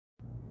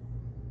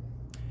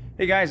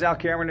Hey guys, Al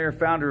Cameron here,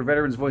 founder of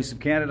Veterans Voice of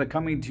Canada,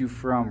 coming to you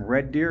from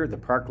Red Deer, the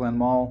Parkland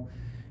Mall,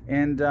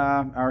 and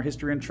our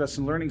History, Interest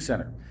and Learning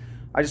Center.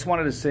 I just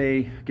wanted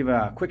to give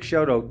a quick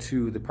shout out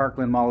to the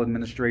Parkland Mall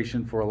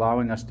administration for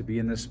allowing us to be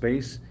in this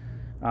space.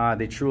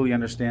 They truly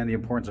understand the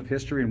importance of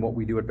history and what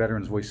we do at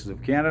Veterans Voices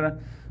of Canada,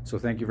 so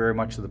thank you very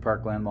much to the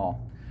Parkland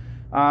Mall.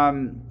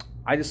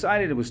 I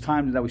decided it was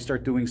time that we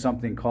start doing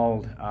something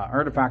called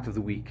Artifact of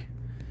the Week,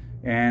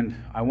 and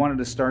I wanted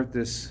to start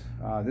this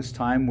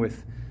time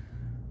with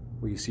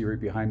what you see right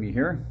behind me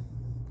here.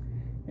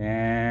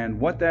 And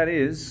what that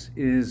is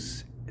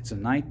it's a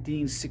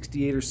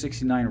 1968 or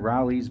 69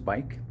 Rahleigh's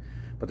bike.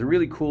 But the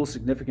really cool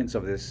significance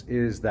of this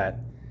is that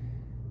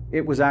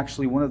it was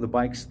actually one of the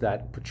bikes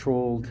that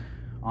patrolled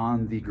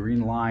on the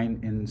Green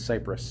Line in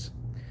Cyprus.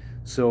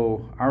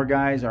 So our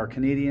guys, our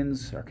Canadian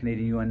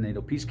UN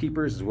NATO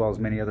peacekeepers, as well as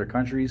many other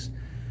countries,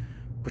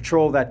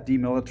 patrol that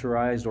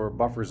demilitarized or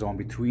buffer zone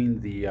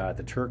between the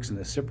Turks and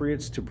the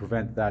Cypriots to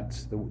prevent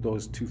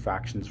those two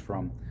factions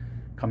from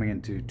coming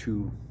into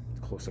too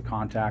close a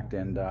contact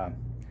and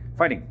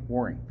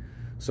warring.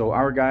 So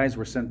our guys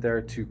were sent there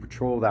to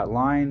patrol that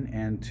line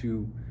and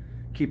to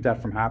keep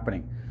that from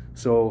happening.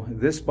 So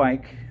this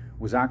bike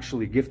was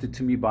actually gifted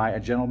to me by a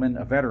gentleman,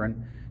 a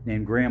veteran,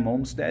 named Graham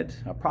Olmsted,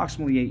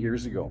 approximately 8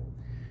 years ago.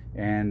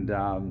 And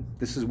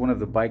this is one of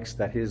the bikes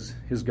that his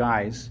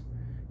guys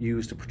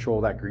used to patrol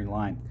that Green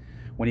Line.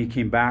 When he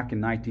came back in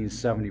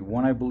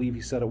 1971, I believe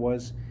he said it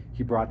was,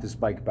 he brought this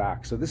bike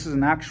back. So this is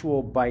an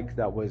actual bike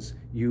that was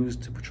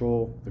used to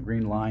patrol the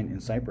Green Line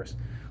in Cyprus.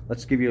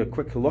 Let's give you a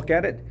quick look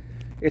at it.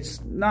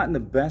 It's not in the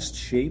best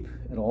shape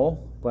at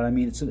all, but I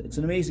mean, it's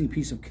an amazing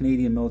piece of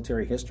Canadian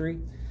military history,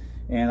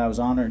 and I was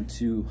honored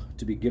to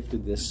be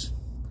gifted this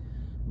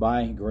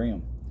by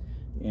Graham.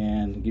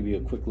 And give you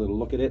a quick little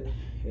look at it.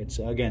 It's,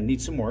 again,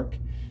 needs some work,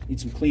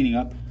 needs some cleaning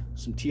up,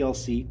 some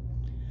TLC,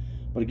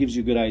 but it gives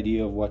you a good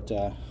idea of what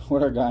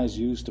our guys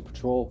use to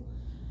patrol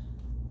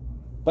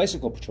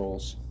bicycle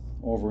patrols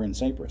over in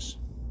Cyprus.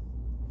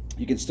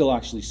 You can still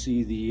actually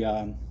see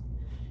the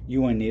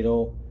UN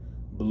NATO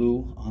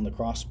blue on the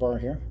crossbar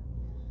here,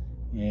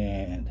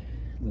 and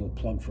a little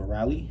plug for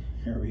Rahleigh.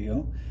 Here we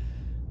go.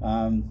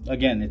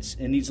 Again, it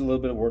needs a little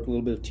bit of work, a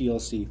little bit of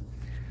TLC,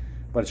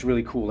 but it's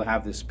really cool to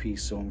have this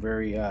piece. So I'm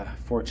very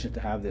fortunate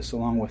to have this,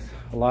 along with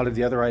a lot of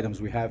the other items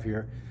we have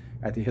here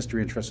at the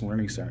History, Interest and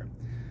Learning Center.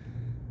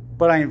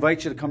 But I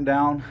invite you to come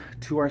down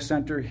to our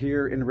center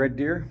here in Red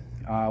Deer.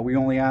 We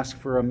only ask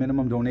for a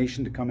minimum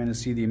donation to come in and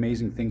see the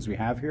amazing things we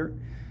have here.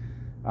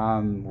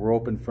 We're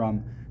open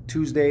from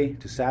Tuesday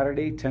to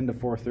Saturday, 10 to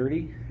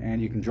 4:30,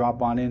 and you can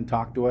drop on in,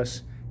 talk to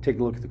us, take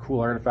a look at the cool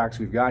artifacts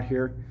we've got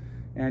here,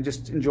 and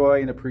just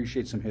enjoy and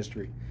appreciate some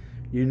history.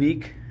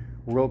 Unique,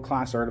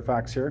 world-class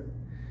artifacts here,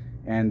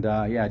 and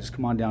yeah, just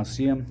come on down,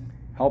 see them,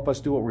 help us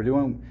do what we're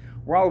doing.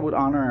 We're all about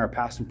honoring our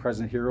past and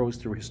present heroes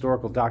through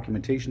historical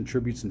documentation,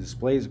 tributes, and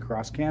displays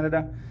across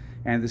Canada,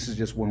 and this is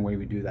just one way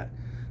we do that.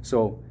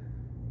 So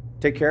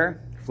take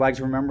care. Flags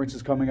of Remembrance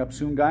is coming up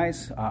soon,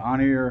 guys.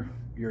 Honor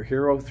your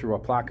hero through a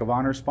plaque of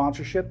honor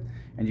sponsorship,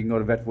 and you can go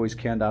to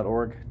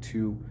vetvoicecan.org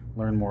to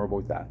learn more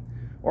about that.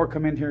 Or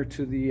come in here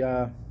to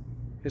the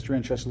History,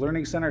 Interest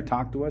Learning Center,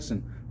 talk to us,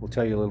 and we'll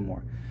tell you a little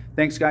more.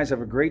 Thanks, guys.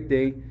 Have a great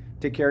day.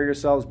 Take care of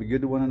yourselves. Be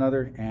good to one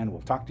another, and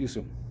we'll talk to you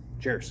soon.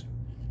 Cheers.